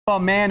A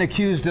man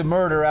accused of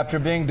murder after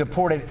being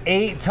deported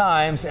 8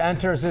 times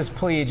enters his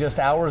plea just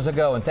hours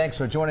ago. And thanks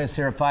for joining us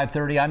here at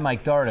 5:30. I'm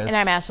Mike Dardis. And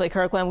I'm Ashley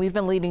Kirkland. We've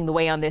been leading the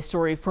way on this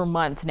story for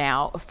months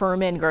now.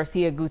 Fermin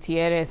Garcia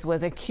Gutierrez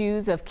was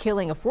accused of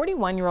killing a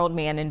 41-year-old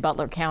man in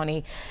Butler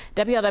County.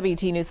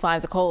 WLWT News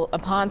 5's Nicole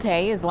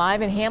Aponte is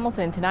live in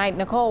Hamilton tonight.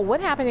 Nicole, what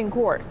happened in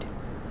court?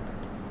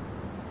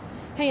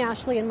 Hey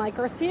Ashley and Mike,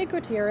 Garcia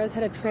Gutierrez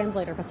had a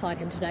translator beside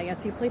him today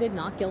as he pleaded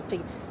not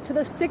guilty to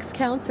the 6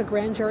 counts a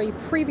grand jury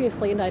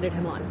previously indicted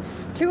him on.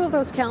 2 of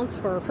those counts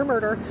were for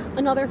murder,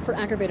 another for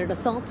aggravated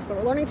assault, but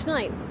we're learning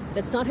tonight that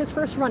it's not his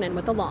first run-in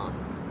with the law.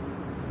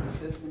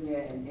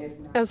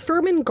 As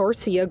Fermin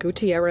Garcia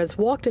Gutierrez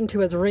walked into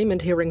his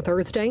arraignment hearing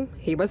Thursday,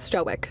 he was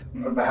stoic.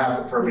 On behalf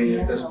of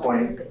Fermin, at this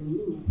point,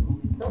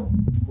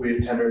 we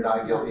tendered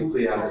not guilty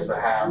plea on his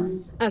behalf.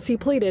 As he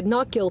pleaded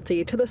not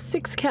guilty to the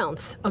 6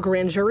 counts a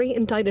grand jury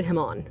indicted him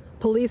on.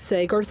 Police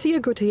say Garcia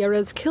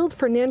Gutierrez killed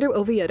Fernando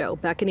Oviedo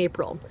back in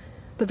April.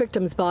 The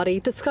victim's body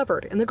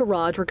discovered in the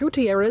garage where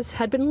Gutierrez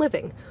had been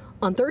living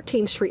on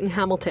 13th Street in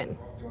Hamilton.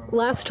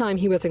 Last time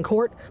he was in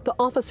court, the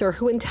officer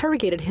who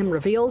interrogated him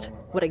revealed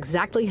what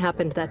exactly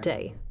happened that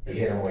day. He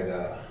hit him with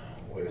a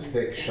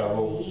stick,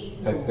 shovel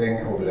type thing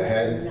over the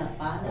head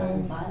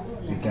and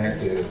began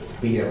to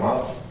beat him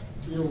up.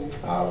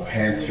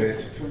 Hands,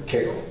 fists,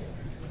 kicks,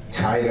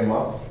 tied him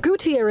up.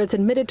 Gutierrez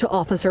admitted to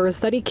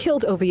officers that he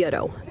killed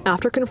Oviedo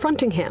after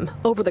confronting him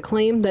over the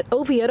claim that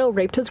Oviedo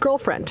raped his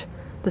girlfriend.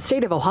 The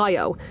state of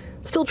Ohio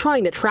still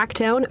trying to track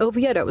down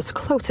Oviedo's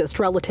closest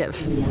relative.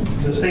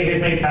 The state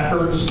has made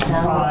efforts to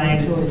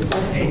find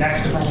a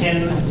next of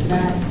kin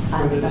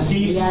for the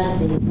deceased.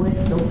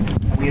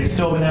 We have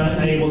still been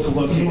unable to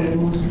locate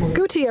it.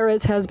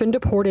 Gutierrez has been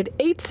deported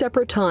 8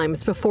 separate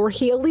times before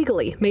he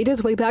illegally made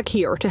his way back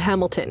here to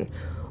Hamilton.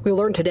 We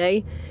learned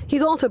today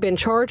he's also been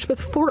charged with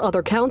 4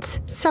 other counts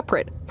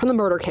separate from the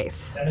murder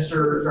case.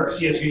 Mr.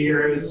 Garcia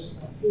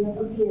Gutierrez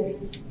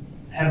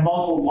had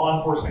multiple law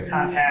enforcement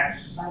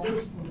contacts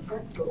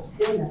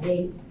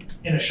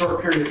in a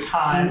short period of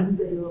time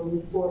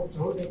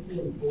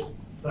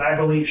that I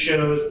believe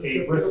shows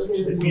a risk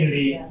to the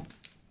community.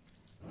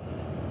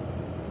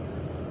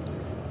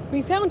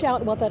 We found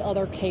out what that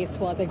other case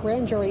was. A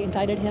grand jury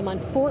indicted him on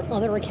 4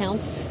 other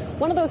accounts.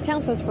 One of those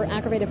counts was for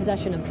aggravated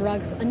possession of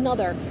drugs.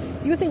 Another,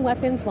 using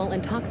weapons while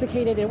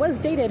intoxicated. It was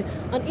dated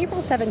on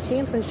April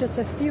 17th, which was just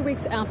a few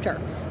weeks after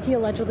he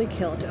allegedly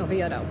killed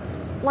Oviedo.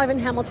 Live in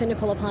Hamilton,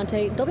 Nicole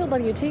Aponte,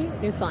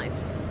 WLWT News 5.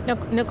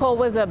 Nicole,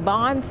 was a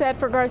bond set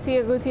for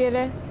Garcia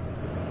Gutierrez?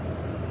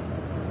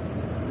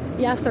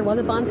 Yes, there was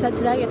a bond set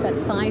today. It's at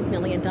 $5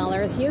 million.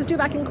 He is due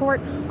back in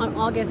court on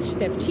August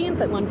 15th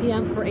at 1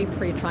 p.m. for a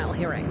pre-trial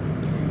hearing.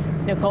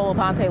 Nicole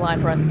Aponte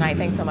live for us tonight.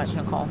 Thanks so much,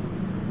 Nicole.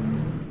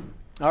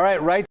 All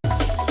right, right.